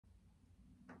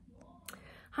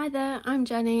Hi there, I'm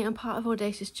Jenny. I'm part of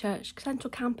Audacious Church,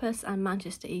 Central Campus and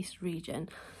Manchester East region.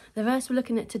 The verse we're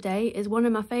looking at today is one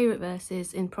of my favourite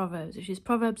verses in Proverbs, which is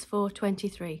Proverbs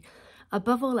 4:23.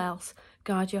 Above all else,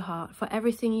 guard your heart, for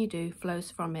everything you do flows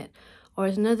from it. Or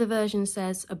as another version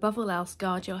says, above all else,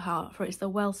 guard your heart, for it's the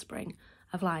wellspring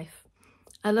of life.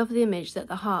 I love the image that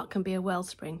the heart can be a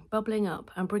wellspring, bubbling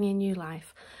up and bringing new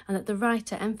life, and that the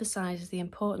writer emphasises the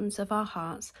importance of our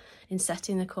hearts in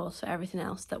setting the course for everything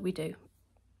else that we do.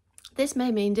 This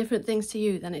may mean different things to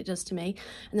you than it does to me,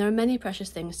 and there are many precious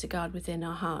things to guard within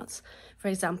our hearts. For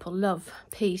example, love,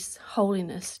 peace,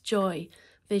 holiness, joy,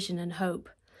 vision and hope.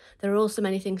 There are also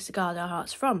many things to guard our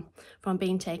hearts from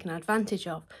being taken advantage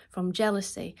of, from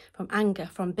jealousy, from anger,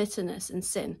 from bitterness and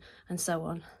sin, and so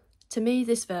on. To me,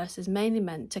 this verse is mainly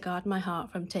meant to guard my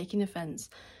heart from taking offence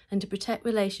and to protect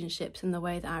relationships and the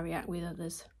way that I react with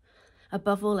others.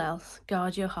 Above all else,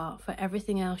 guard your heart, for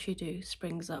everything else you do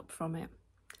springs up from it.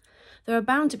 There are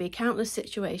bound to be countless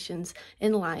situations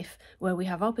in life where we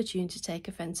have opportunity to take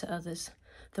offence at others.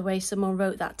 The way someone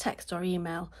wrote that text or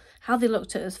email, how they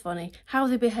looked at us funny, how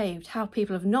they behaved, how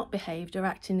people have not behaved or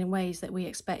acted in ways that we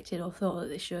expected or thought that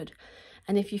they should.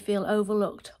 And if you feel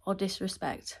overlooked or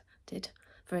disrespected,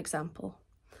 for example.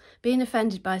 Being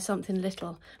offended by something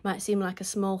little might seem like a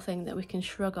small thing that we can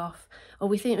shrug off, or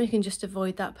we think we can just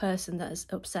avoid that person that has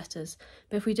upset us.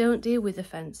 But if we don't deal with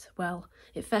offence, well,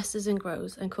 it festers and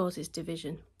grows and causes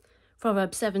division.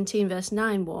 Proverbs 17 verse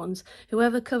 9 warns,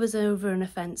 whoever covers over an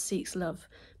offence seeks love,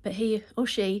 but he or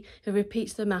she who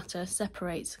repeats the matter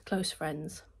separates close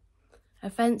friends.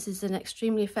 Offence is an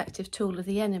extremely effective tool of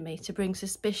the enemy to bring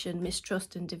suspicion,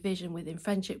 mistrust and division within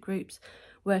friendship groups,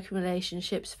 working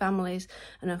relationships, families,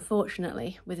 and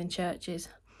unfortunately within churches.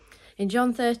 In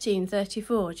John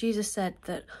 13:34, Jesus said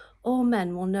that all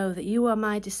men will know that you are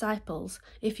my disciples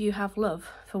if you have love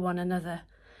for one another.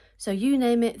 So you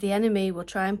name it, the enemy will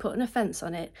try and put an offence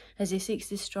on it as he seeks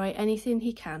to destroy anything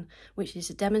he can, which is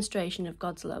a demonstration of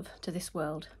God's love to this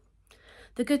world.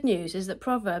 The good news is that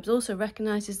Proverbs also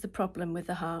recognises the problem with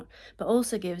the heart, but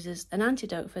also gives us an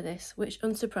antidote for this, which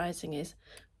unsurprisingly,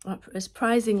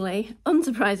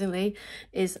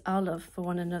 is our love for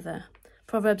one another.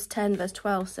 Proverbs 10 verse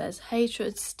 12 says,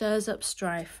 hatred stirs up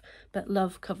strife, but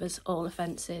love covers all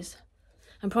offences.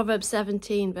 And Proverbs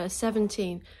 17 verse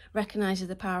 17 recognises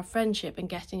the power of friendship in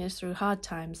getting us through hard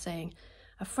times, saying,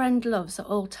 a friend loves at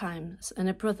all times, and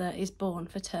a brother is born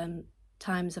for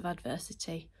times of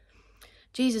adversity.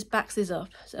 Jesus backs this up,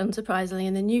 unsurprisingly,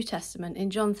 in the New Testament. In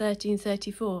John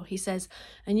 13:34, he says,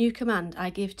 a new command I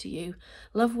give to you,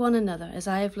 love one another as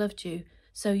I have loved you,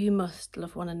 so you must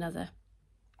love one another.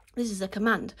 This is a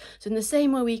command, so in the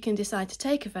same way we can decide to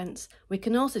take offence, we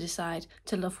can also decide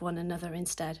to love one another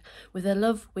instead, with a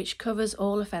love which covers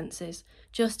all offences,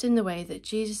 just in the way that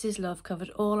Jesus' love covered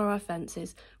all our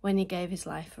offences when he gave his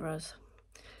life for us.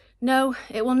 No,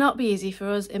 it will not be easy for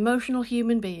us emotional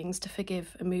human beings to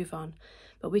forgive and move on,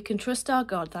 but we can trust our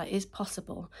God that is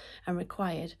possible and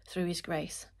required through his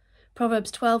grace.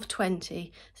 Proverbs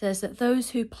 12:20 says that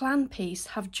those who plan peace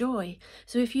have joy.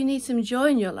 So if you need some joy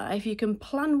in your life, you can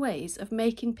plan ways of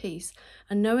making peace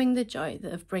and knowing the joy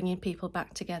of bringing people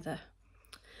back together.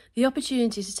 The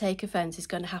opportunity to take offence is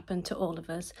going to happen to all of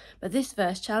us, but this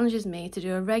verse challenges me to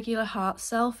do a regular heart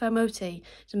self-MOT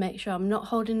to make sure I'm not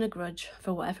holding a grudge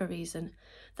for whatever reason,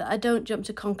 that I don't jump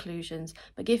to conclusions,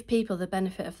 but give people the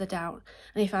benefit of the doubt,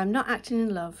 and if I'm not acting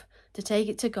in love, to take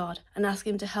it to God and ask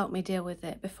him to help me deal with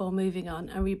it before moving on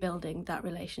and rebuilding that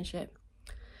relationship.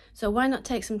 So why not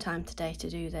take some time today to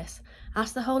do this?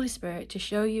 Ask the Holy Spirit to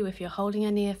show you if you're holding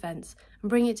any offence and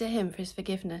bring it to him for his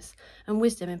forgiveness and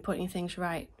wisdom in putting things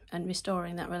right and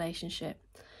restoring that relationship.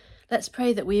 Let's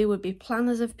pray that we would be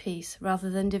planners of peace rather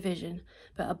than division,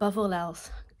 but above all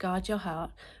else, guard your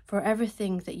heart, for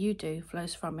everything that you do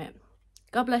flows from it.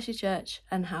 God bless you, church,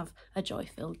 and have a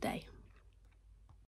joy-filled day.